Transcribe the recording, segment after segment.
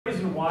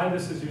reason why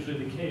this is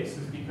usually the case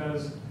is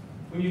because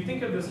when you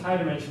think of this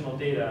high-dimensional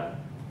data,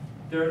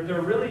 there's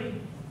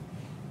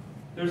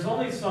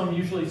only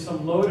usually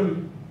some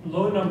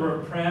low number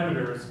of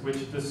parameters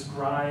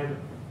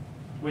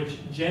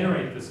which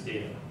generate this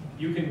data.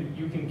 You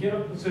can get,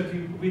 so if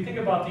we think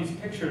about these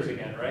pictures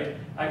again, right?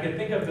 I could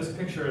think of this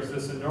picture as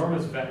this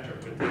enormous vector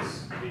with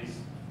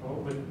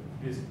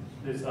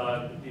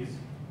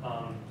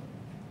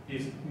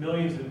these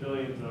millions and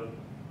billions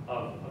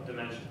of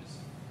dimensions.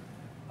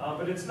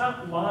 But it's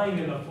not lying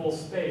in a full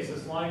space,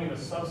 it's lying in a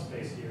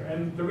subspace here.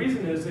 And the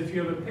reason is if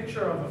you have a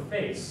picture of a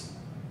face,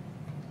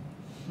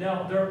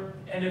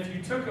 and if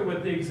you took it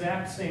with the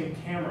exact same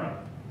camera,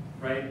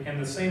 right,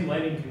 and the same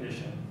lighting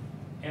condition,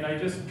 and I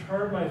just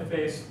turn my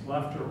face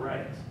left or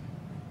right,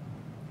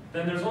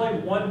 then there's only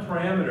one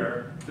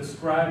parameter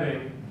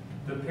describing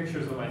the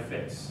pictures of my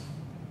face,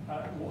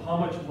 how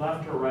much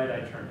left or right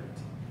I turned it.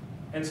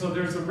 And so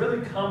there's a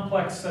really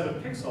complex set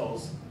of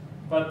pixels,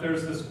 but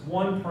there's this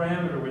one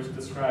parameter which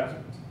describes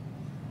it.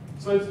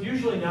 So it's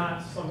usually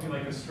not something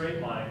like a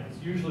straight line.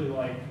 It's usually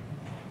like,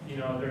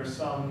 there's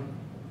some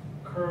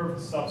curved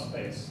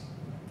subspace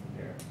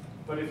here.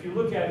 But if you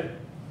look at it,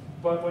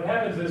 but what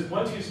happens is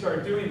once you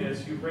start doing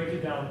this, you break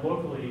it down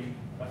locally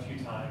a few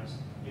times.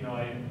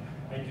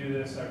 I do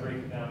this, I break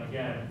it down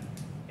again.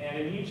 And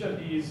in each of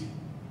these,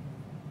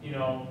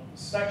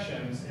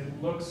 sections,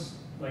 it looks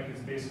like it's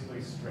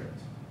basically straight.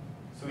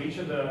 So each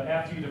of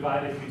after you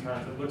divide it a few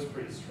times, it looks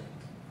pretty straight.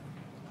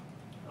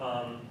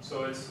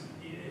 So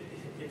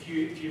if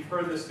you've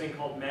heard this thing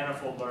called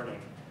manifold learning,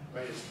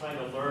 right? It's trying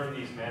to learn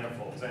these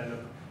manifolds.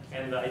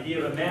 And the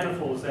idea of a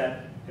manifold is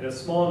that at a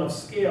small enough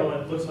scale,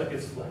 it looks like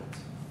it's flat.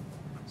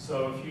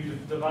 So if you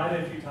divide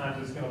it a few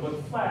times, it's going to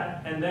look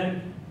flat, and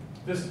then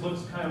this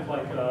looks kind of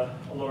like a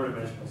lower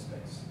dimensional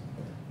space.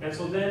 And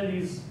so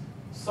then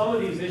some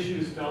of these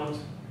issues don't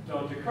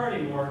occur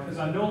anymore because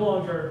I'm no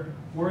longer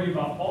worrying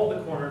about all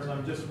the corners,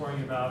 I'm just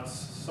worrying about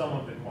some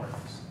of the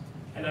corners.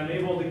 And I'm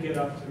able to get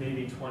up to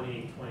maybe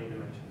 20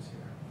 dimensions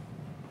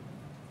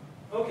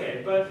here.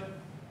 Okay, but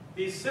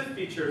these SIF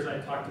features I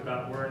talked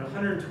about were in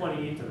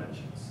 128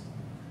 dimensions.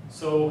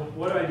 So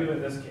what do I do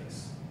in this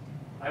case?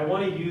 I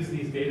want to use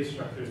these data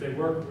structures. They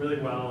work really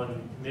well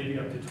in maybe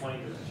up to 20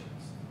 dimensions.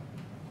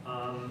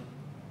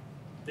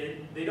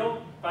 They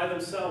don't, by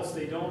themselves,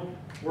 they don't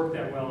work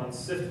that well on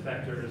SIF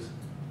vectors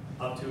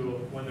up to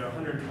when they're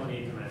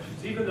 128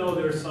 dimensions. Even though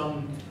there's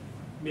some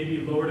maybe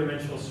lower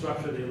dimensional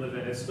structure they live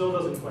in, it still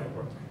doesn't quite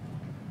work.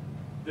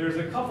 There's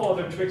a couple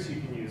other tricks you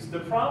can use.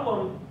 The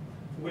problem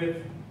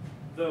with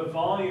the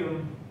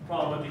volume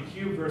problem with the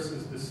cube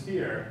versus the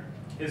sphere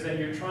is that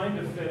you're trying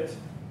to fit,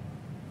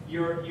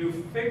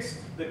 you've fixed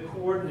the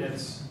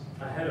coordinates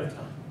ahead of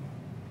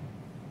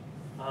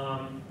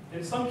time.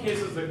 In some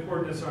cases, the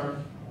coordinates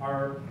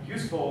are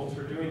useful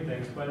for doing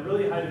things, but in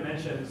really high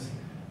dimensions,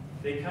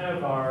 they kind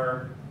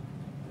of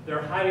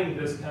they're hiding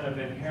this kind of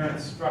inherent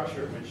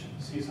structure which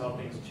sees how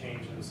things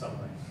change in some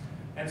way.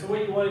 And so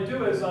what you want to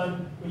do is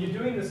when you're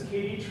doing this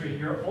KD tree,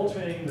 you're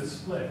alternating the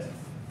split,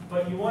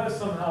 but you want to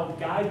somehow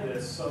guide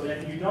this so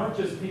that you're not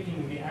just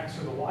picking the X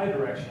or the Y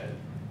direction.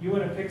 You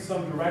want to pick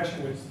some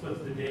direction which splits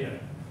the data.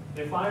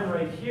 If I'm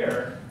right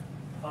here,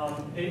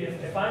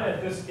 if I'm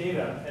at this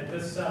data, at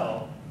this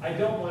cell, I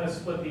don't want to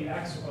split the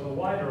X or the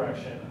Y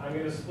direction. I'm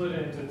going to split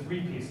it into 3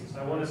 pieces.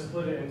 I want to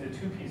split it into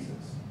 2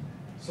 pieces.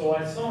 So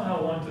I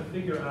somehow want to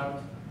figure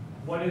out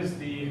what is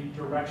the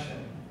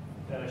direction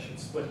that I should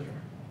split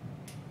here.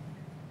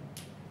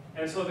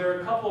 And so there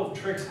are a couple of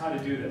tricks how to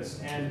do this.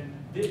 And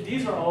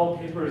these are all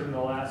papers in the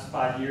last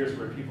 5 years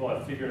where people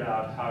have figured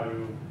out how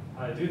to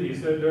do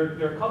these. There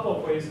are a couple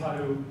of ways how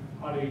to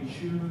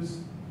choose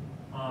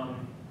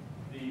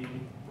the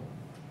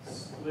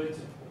split,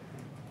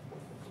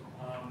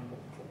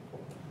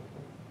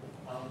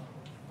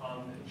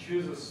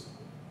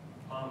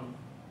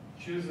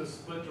 choose a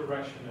split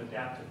direction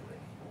adaptively.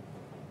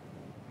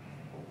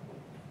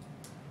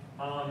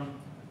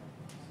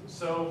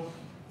 So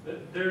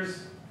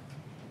there's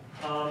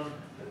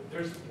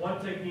one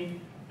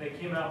technique that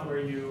came out where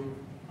you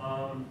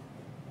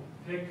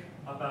pick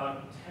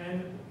about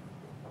 10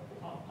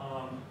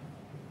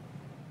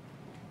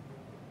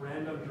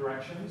 random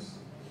directions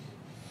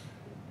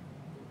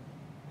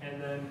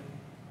and then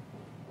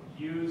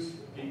use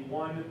the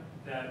one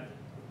that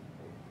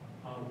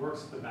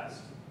works the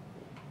best.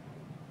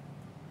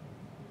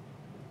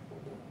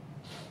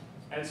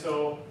 And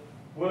so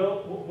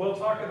we'll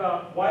talk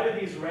about why do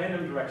these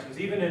random directions,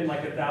 even in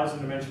like a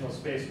 1,000-dimensional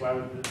space, why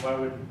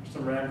would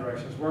some random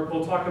directions work?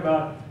 We'll talk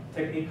about a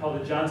technique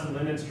called the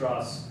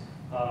Johnson-Lindenstrass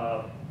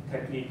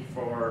technique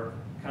for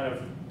kind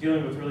of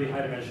dealing with really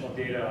high-dimensional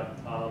data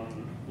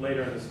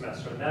later in the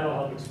semester, and that'll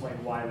help explain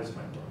why this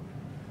might work.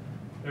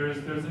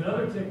 There's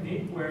another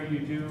technique where you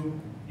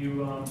do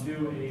a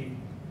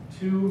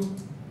 2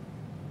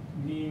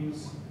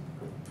 means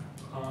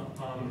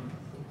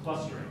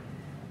clustering.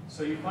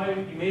 So you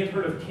may have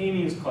heard of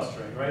k-means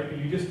clustering, right? But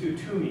you just do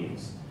 2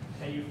 means,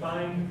 and you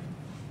find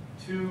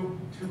two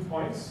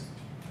points,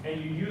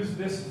 and you use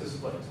this to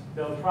split.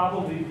 They'll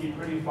probably be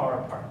pretty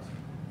far apart.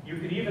 you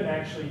could even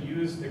actually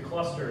use the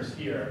clusters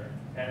here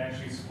and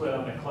actually split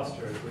on the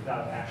clusters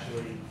without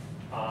actually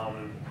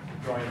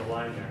drawing a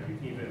line there. You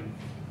can even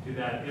do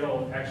that.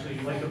 It'll actually,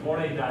 like the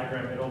Born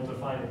diagram, it'll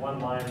define one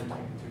line between the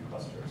two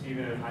clusters,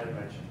 even in high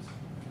dimensions.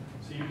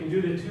 So you can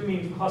do the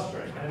two-means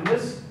clustering. And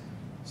this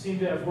seemed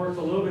to have worked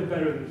a little bit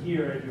better than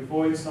here. It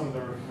avoids some of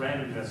the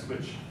randomness,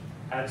 which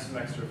adds some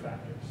extra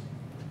factors.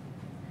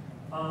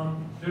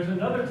 There's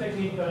another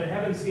technique that I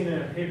haven't seen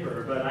in a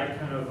paper, but I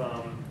kind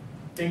of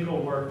think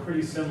will work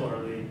pretty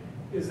similarly,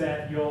 is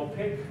that you'll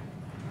pick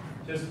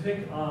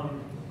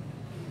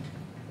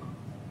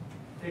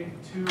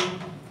two,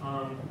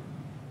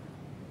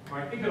 or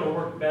I think it'll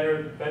work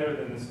better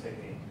than this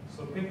technique.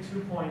 So pick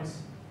 2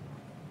 points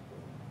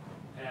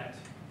at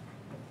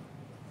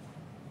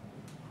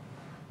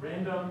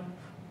random,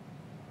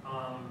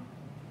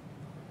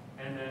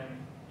 and then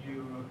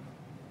you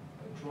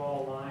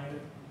draw a line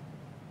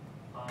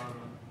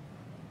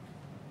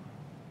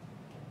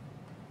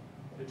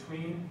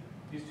between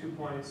these 2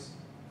 points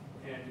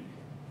and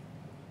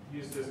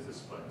use this to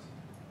split.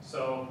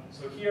 So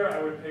here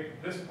I would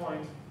pick this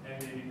point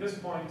and maybe this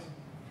point.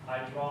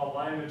 I draw a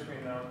line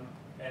between them,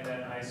 and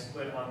then I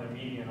split on the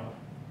median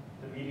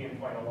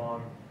point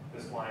along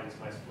this line is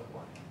my split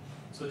line.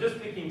 So just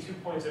picking 2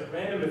 points at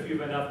random, if you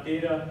have enough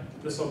data,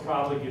 this will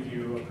probably give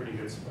you a pretty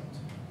good split.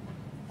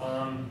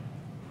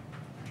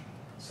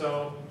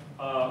 So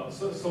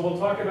we'll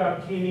talk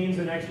about k-means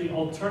and actually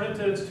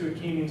alternatives to a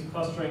k-means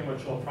clustering,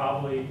 which will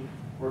probably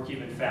work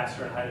even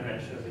faster in high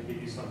dimensions and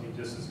give you something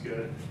just as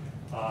good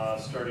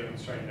starting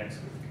next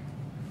week.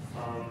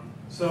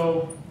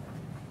 So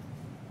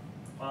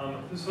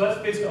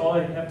that's basically all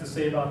I have to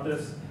say about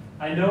this.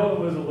 I know it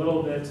was a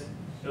little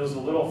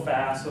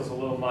fast, it was a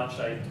little much.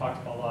 I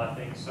talked about a lot of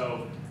things.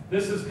 So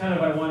this is kind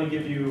of, I want to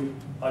give you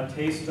a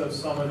taste of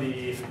some of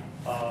the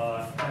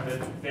kind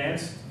of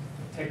advanced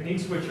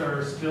techniques which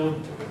are still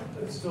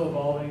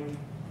evolving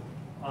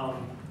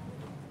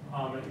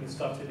and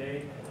stuff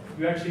today.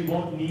 You actually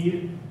won't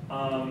need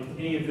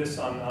any of this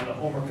on the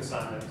homework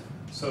assignment.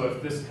 So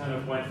if this kind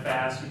of went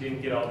fast, you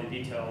didn't get all the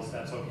details,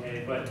 that's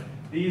okay. But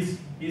these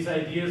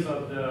ideas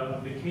of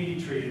the KD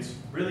tree is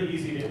really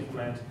easy to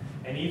implement,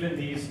 and even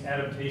these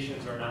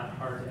adaptations are not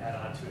hard to add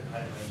on to at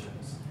high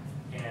dimensions.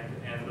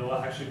 And they'll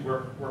actually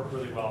work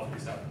really well for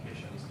these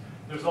applications.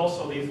 There's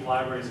also these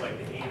libraries like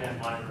the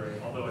ANN library,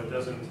 although it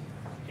doesn't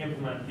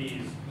implement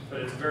these, but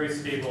it's very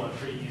stable and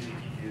pretty easy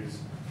to use,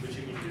 which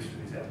you can use for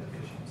these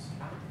applications.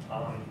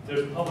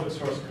 There's public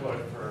source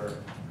code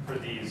for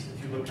these.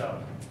 If you look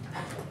up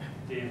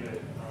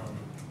David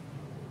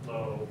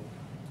Lowe,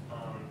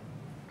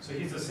 so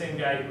he's the same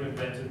guy who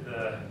invented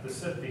the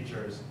SIF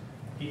features.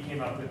 He came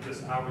up with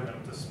this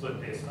algorithm to split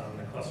based on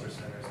the cluster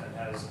centers and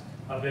has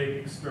a big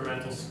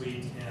experimental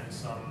suite and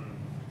some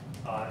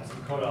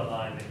code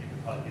online that you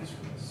can probably use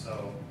for this.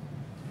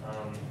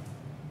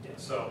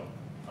 So,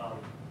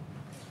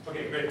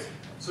 okay, great.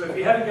 So if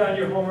you haven't gotten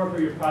your homework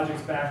or your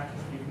projects back,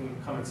 you can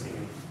come and see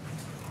me.